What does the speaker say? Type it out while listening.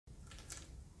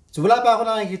So wala pa ako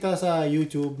nakikita sa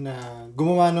YouTube na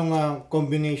gumawa ng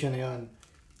combination na yun.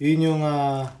 Yun yung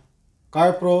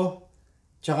Carpro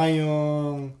tsaka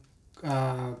yung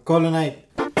Collinite.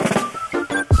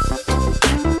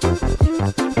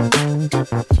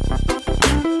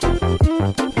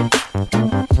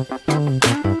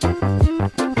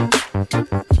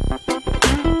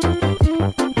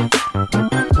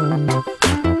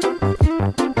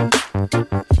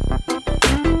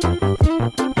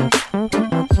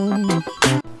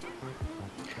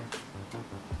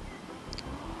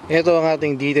 Ito ang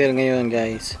ating detail ngayon,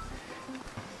 guys.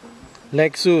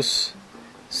 Lexus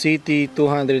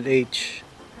CT200H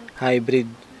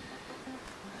hybrid.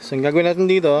 So ang gagawin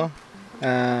natin dito,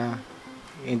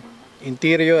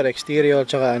 interior, exterior,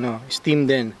 tsaka steam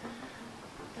din.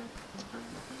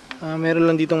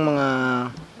 Meron lang ditong mga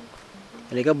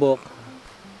alikabok,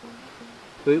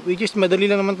 which is madali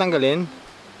lang naman tanggalin.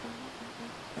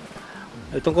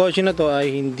 Itong kotse na to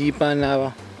ay hindi pa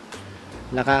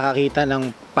nakakakita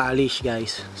ng polish,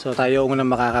 guys. So tayo unang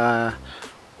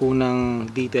makakaunang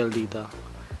detail dito.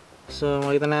 So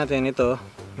makita natin ito,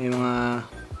 may mga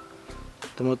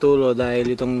tumutulo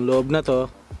dahil itong loob na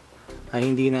to ay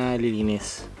hindi na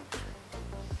lilinis.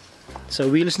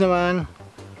 So wheels naman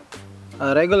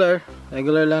regular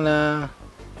lang na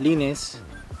linis.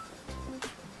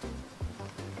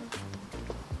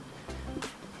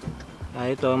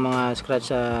 Ito mga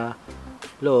scratch sa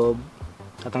loob,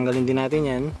 tatanggalin din natin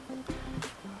yan.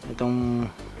 Itong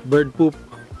bird poop,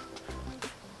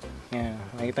 yan,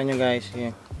 makikita nyo, guys,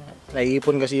 yan.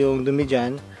 Naiipon kasi yung dumi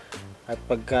dyan, at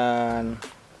pagka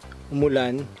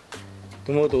umulan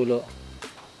tumutulo.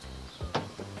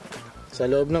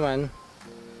 Sa loob naman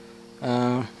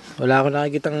wala akong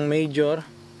nakikitang major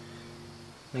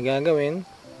na gagawin.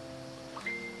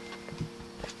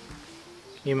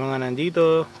 Yung mga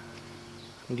nandito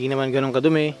hindi naman ganun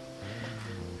kadumi.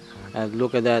 At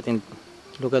look at that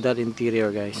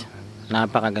interior, guys.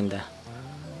 Napakaganda.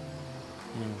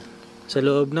 Ayan. Sa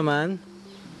loob naman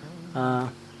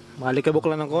makalikabok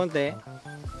lang ng konti.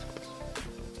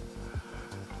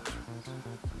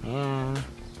 Ayan.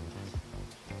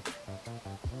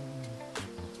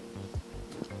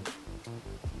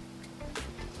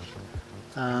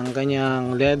 Ang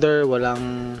kanyang leather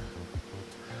walang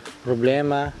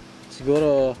problema.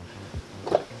 Siguro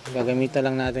gagamitan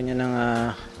lang natin yan ng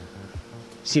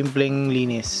simpleng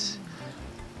linis.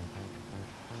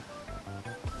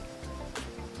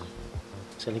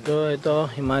 Sa likod, ito,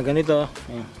 yung mga ganito,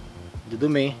 ayan,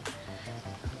 dudumi.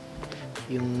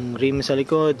 Yung rim sa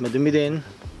likod, madumi din.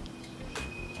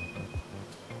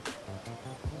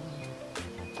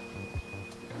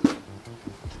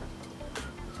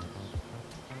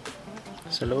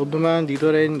 Sa loob naman, dito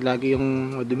rin, lagi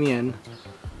yung madumi yan.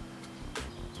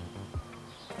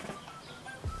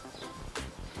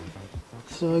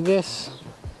 So I guess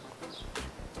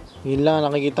yun lang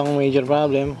nakikita kong major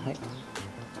problem.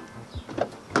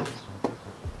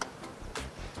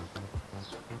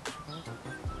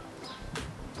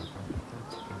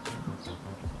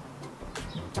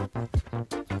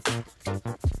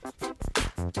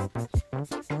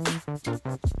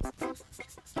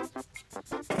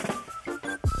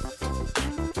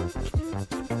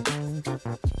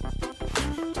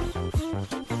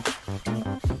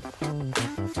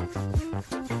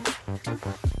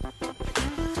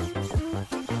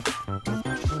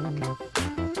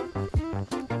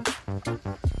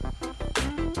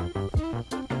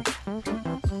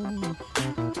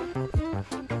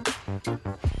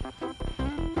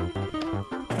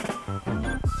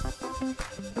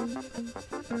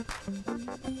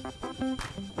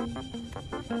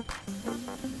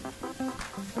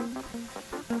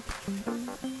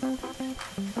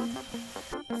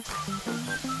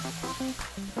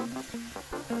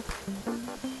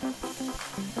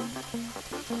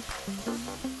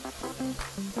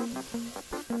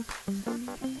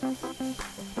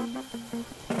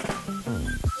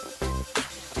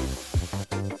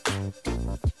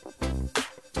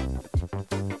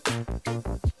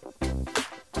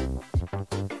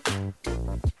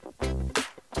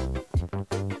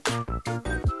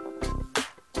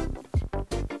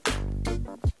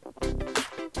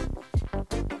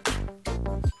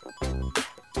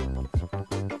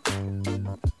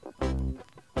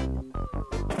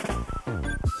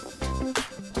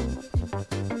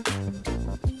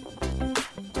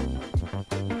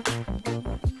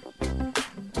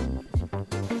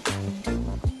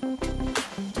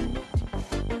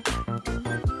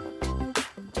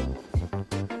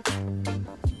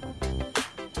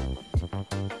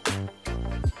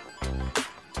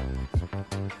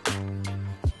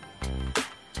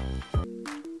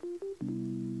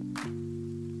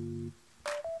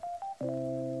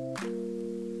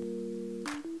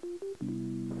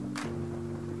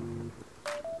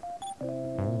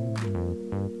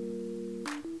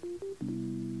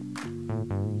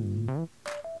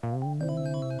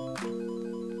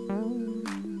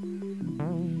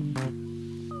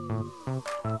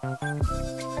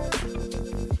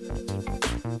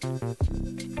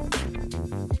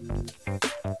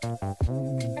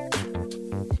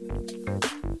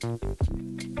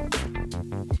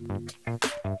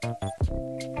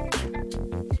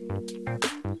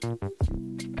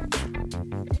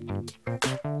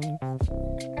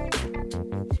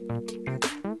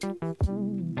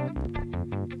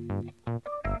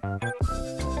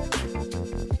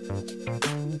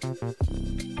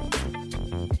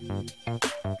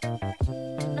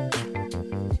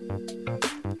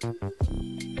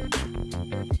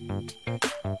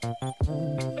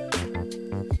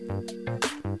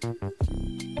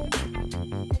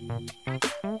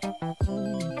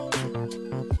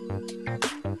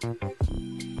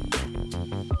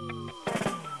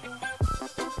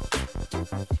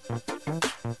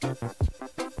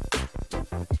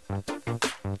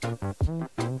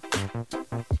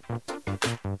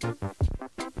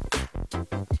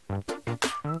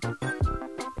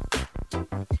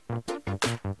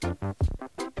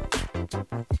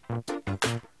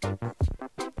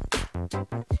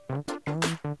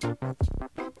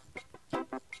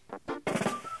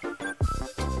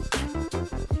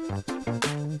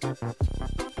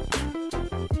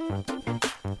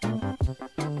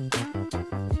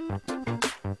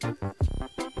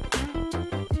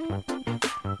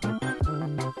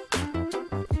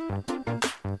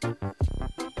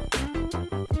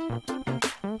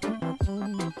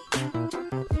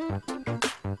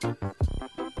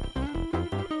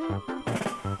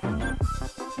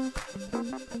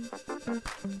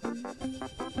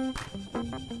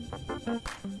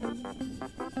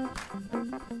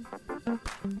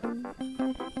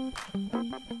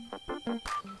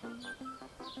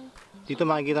 Dito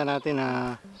makikita natin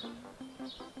na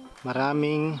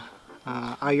maraming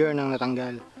iron ang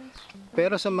natanggal.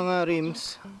 Pero sa mga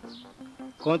rims,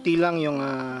 konti lang yung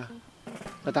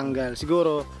natanggal.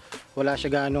 Siguro wala siya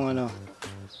ganong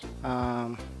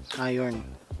iron.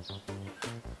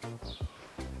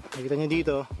 Nakita nyo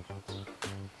dito,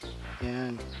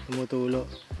 yan, tumutulo.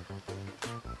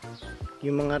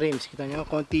 Yung mga rims, kita nyo,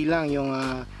 konti lang yung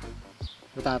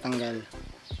natatanggal.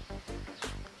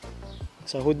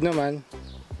 Sa hood naman,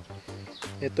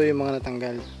 ito yung mga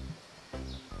natanggal.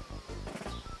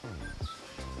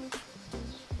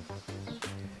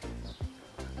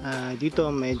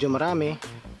 Dito medyo marami.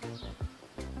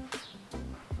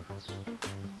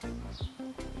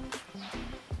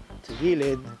 Sa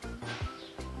gilid,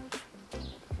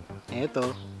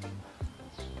 ito.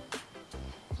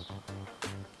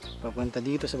 Papunta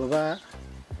dito sa baba.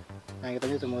 Nakikita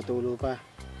nyo, tumutulo pa.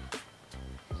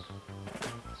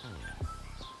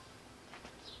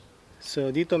 So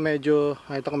dito medyo,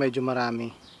 ito ko medyo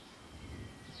marami.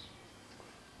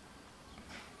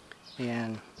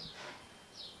 Ayan.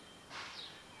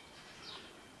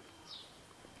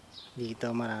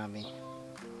 Dito marami.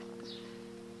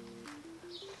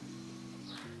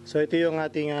 So ito yung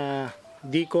ating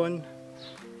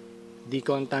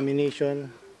decontamination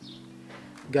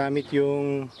gamit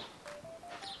yung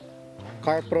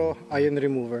Carpro iron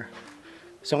remover.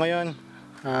 So ngayon,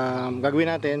 gagawin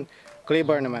natin clay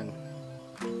bar naman.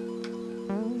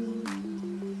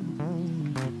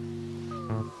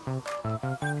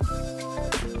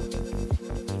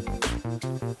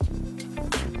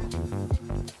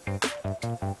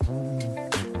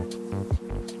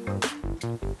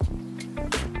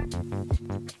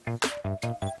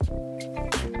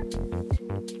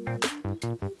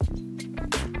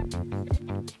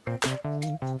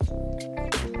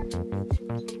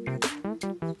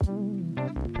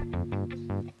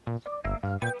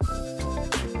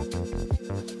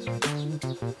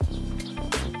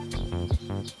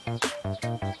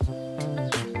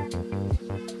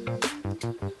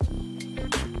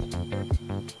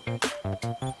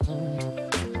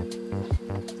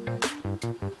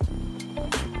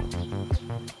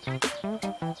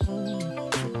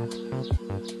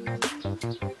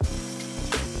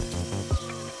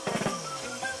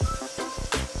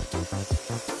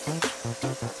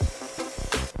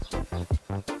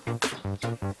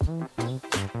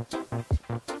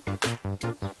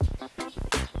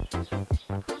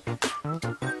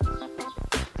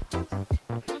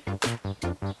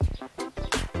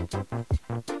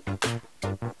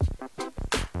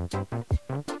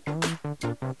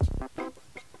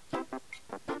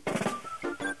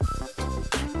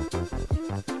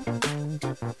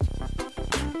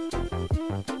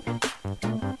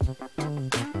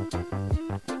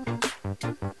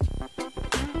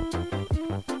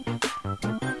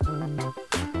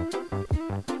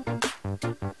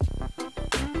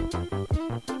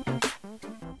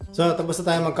 So, tapos na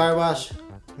tayo mag-car wash.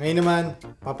 Ngayon naman,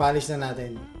 papalis na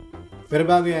natin. Pero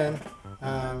bago yan,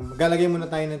 maglalagay muna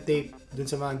tayo ng tape dun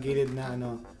sa mga gilid na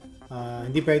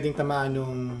hindi pwedeng tamaan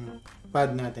yung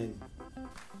pad natin.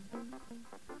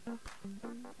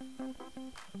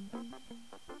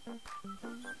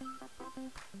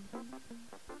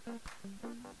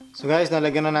 So guys,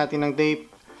 nalagyan na natin ng tape.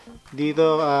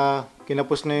 Dito,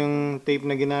 kinapos na yung tape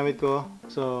na ginamit ko.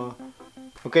 So,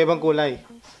 magkaibang kulay.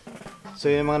 So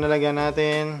yung mga nalagyan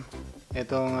natin,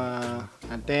 itong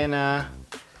antena,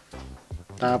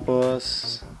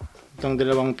 tapos itong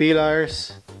dalawang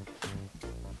pillars.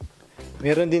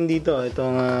 Meron din dito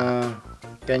itong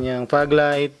kanyang fog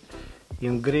light,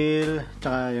 yung grill,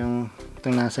 tsaka yung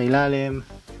itong nasa ilalim.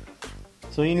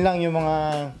 So yun lang yung mga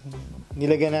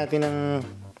nilagyan natin ng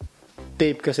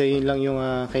tape kasi yun lang yung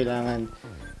kailangan.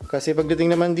 Kasi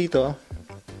pagdating naman dito,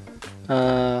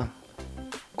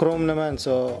 chrome naman,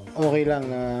 so okay lang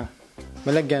na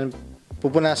malagyan,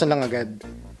 pupunasan lang agad.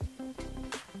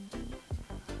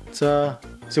 So,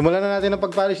 simulan na natin ang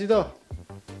pag-polish dito.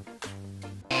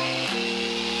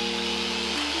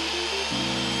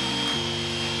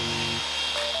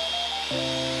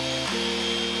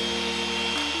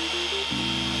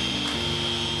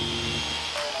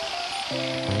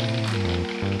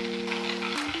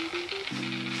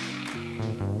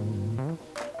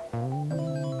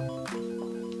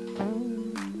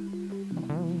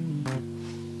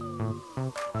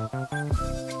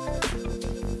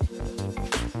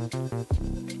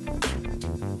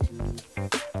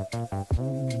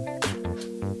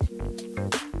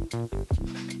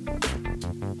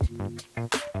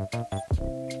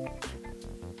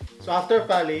 So after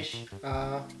polish,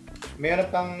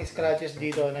 mayroon pang scratches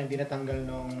dito na hindi natanggal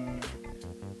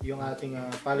yung ating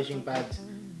polishing pads.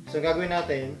 So gagawin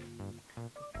natin,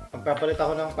 magpapalit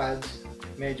ako ng pads,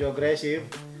 medyo aggressive,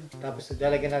 tapos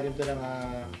lalagyan natin ito ng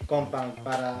compound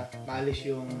para maalis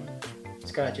yung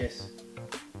scratches.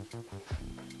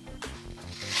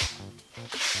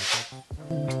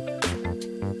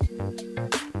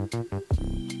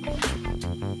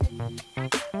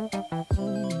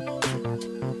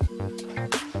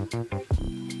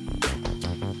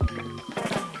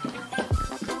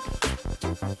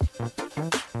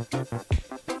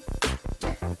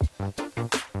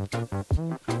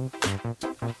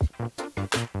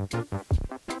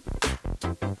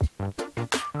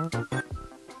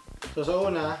 So sa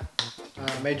una,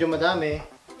 medyo madami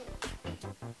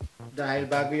dahil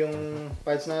bago yung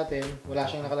pads natin, wala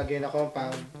siyang nakalagay na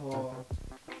compound o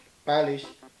polish.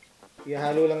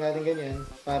 Ihalo lang natin ganyan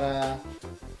para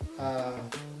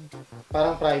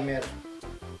parang primer.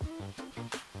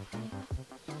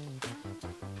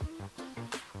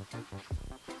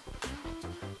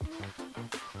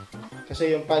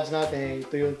 Kasi yung pads natin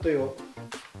tuyo-tuyo.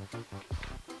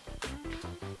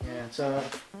 Yan, so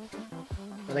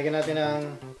lalagyan natin ng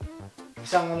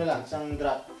isang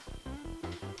drop.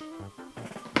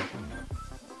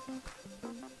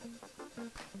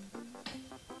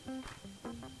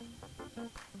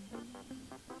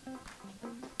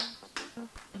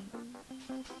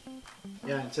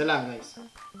 Yan, isa lang guys.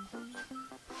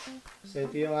 So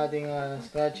ito yung ating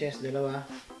scratches, dalawa.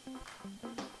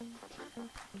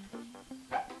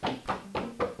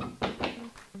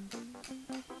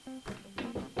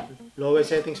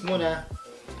 Lowest settings muna.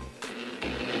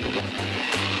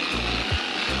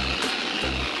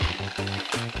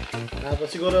 Tapos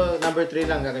siguro number 3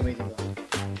 lang gagamitin ko.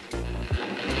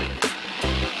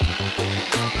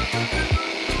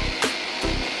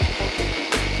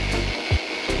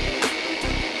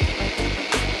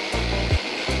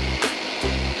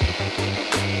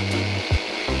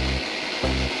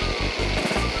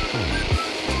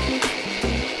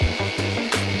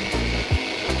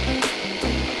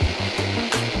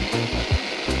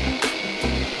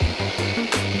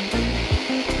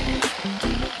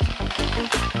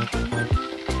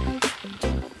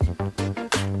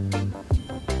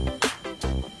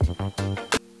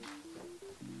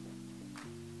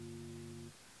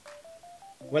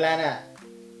 Wala na.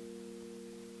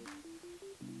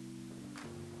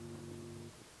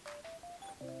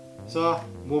 So,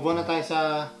 move on na tayo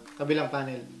sa kabilang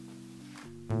panel.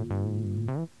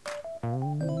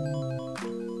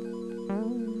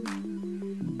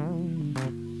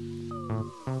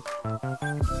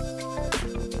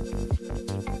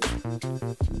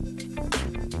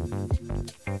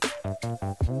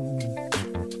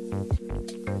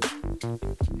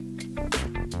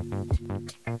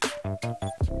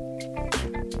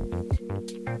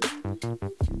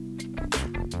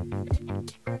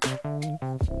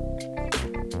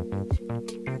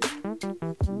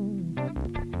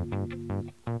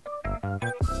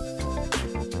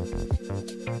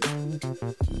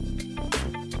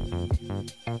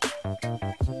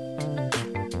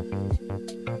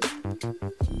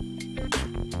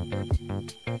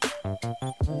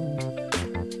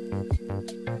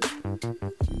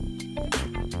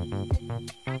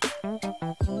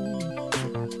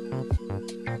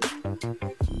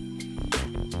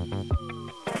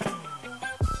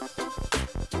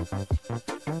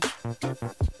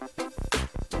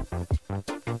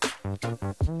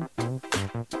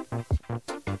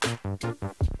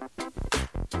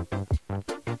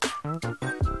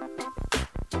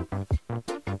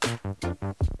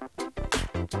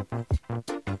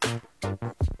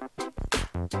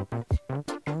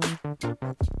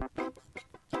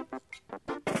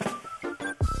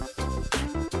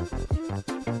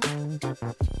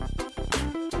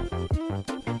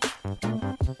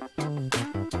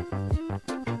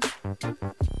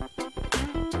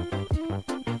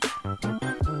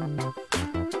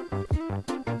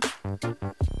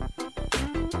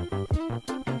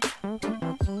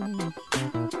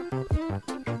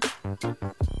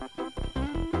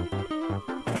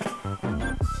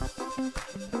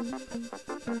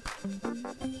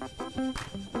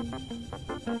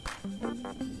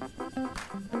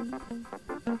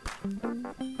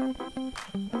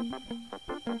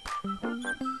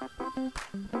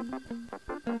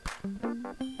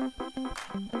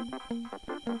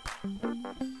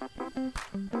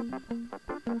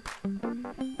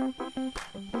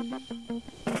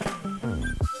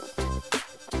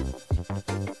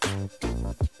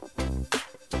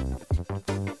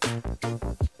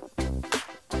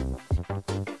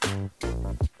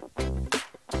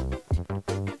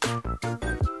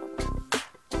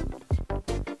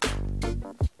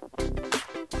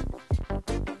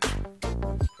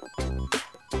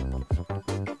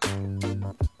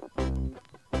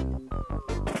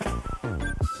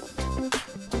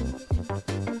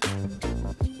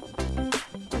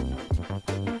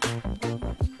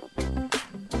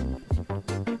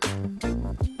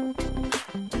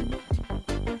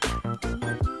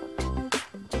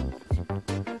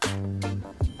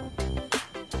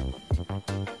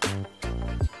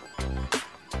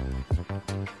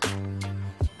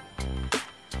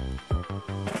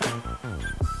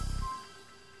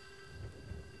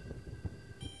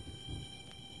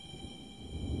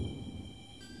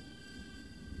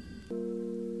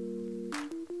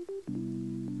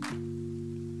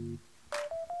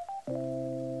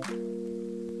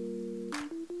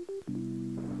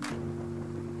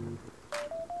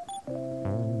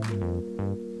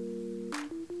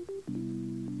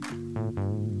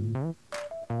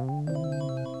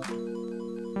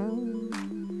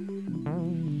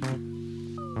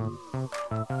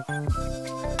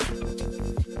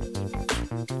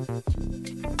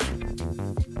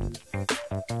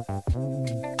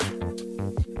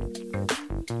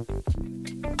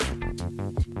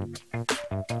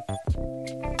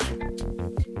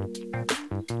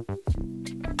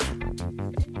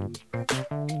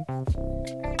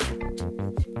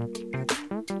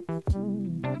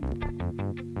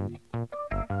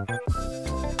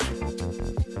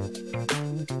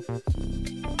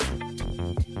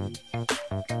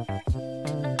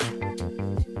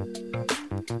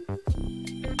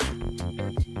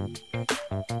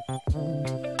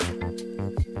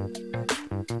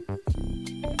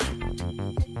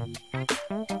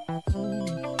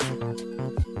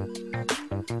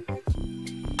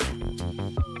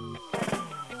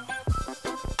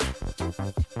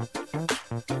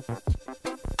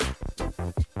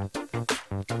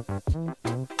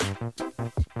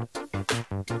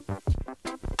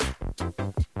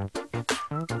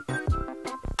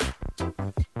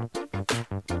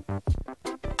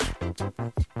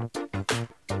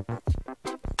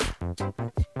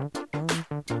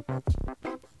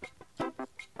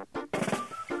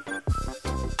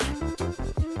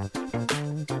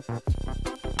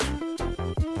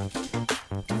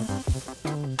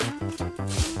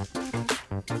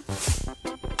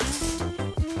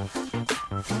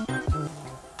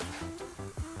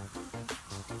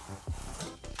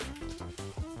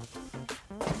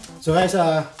 So guys,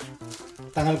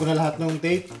 tanggal ko na lahat ng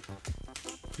tape.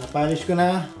 Na-polish ko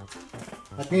na.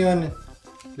 At ngayon,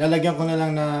 lalagyan ko na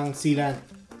lang ng sealant.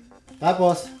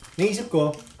 Tapos, naisip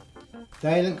ko,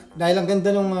 dahil ang ganda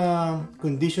ng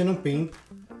condition ng paint,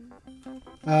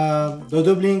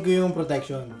 dodoblihin ko yung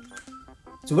protection.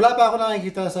 So wala pa ako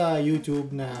nakikita sa YouTube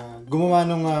na gumawa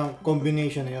ng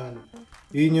combination na yun.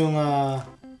 Yun yung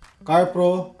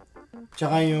Carpro,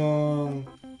 tsaka yung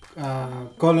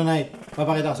Collinite.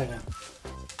 Papakita ko sa inyo.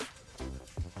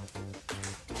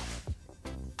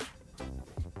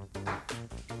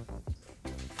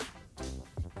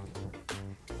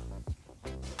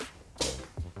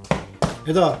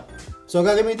 Ito. So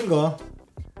gagamitin ko,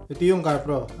 ito yung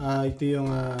Carpro. Ito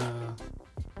yung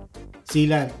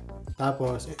sealant.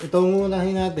 Tapos itong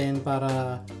unahin natin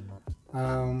para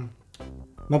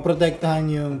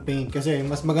maprotektahan yung paint kasi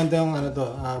mas maganda yung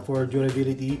for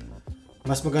durability.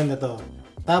 Mas maganda to.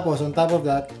 Tapos, on top of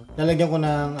that, lalagyan ko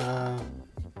ng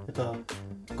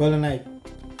Collinite.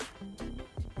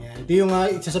 Yan. Ito yung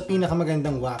isa sa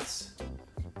pinakamagandang wax.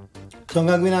 So,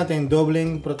 ang gagawin natin,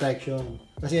 doubling protection.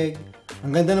 Kasi, ang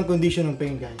ganda ng condition ng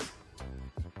paint, guys.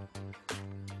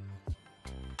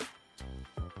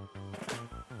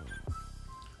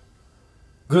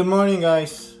 Good morning,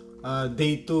 guys.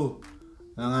 Day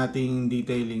 2 ng ating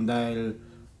detailing dahil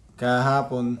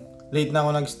kahapon late na ako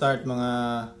nag-start, mga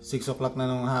 6 o'clock na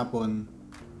nung hapon.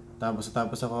 Tapos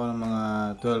ako ng mga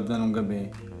 12 na nung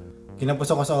gabi. Kinapos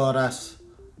ako sa oras.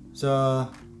 So,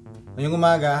 ngayong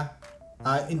umaga,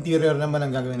 interior naman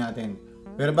ang gagawin natin.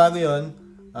 Pero bago yon,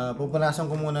 pupunasan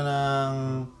ko muna ng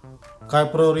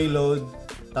Carpro reload.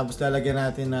 Tapos lalagyan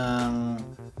natin ng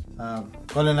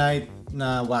Collinite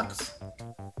na wax.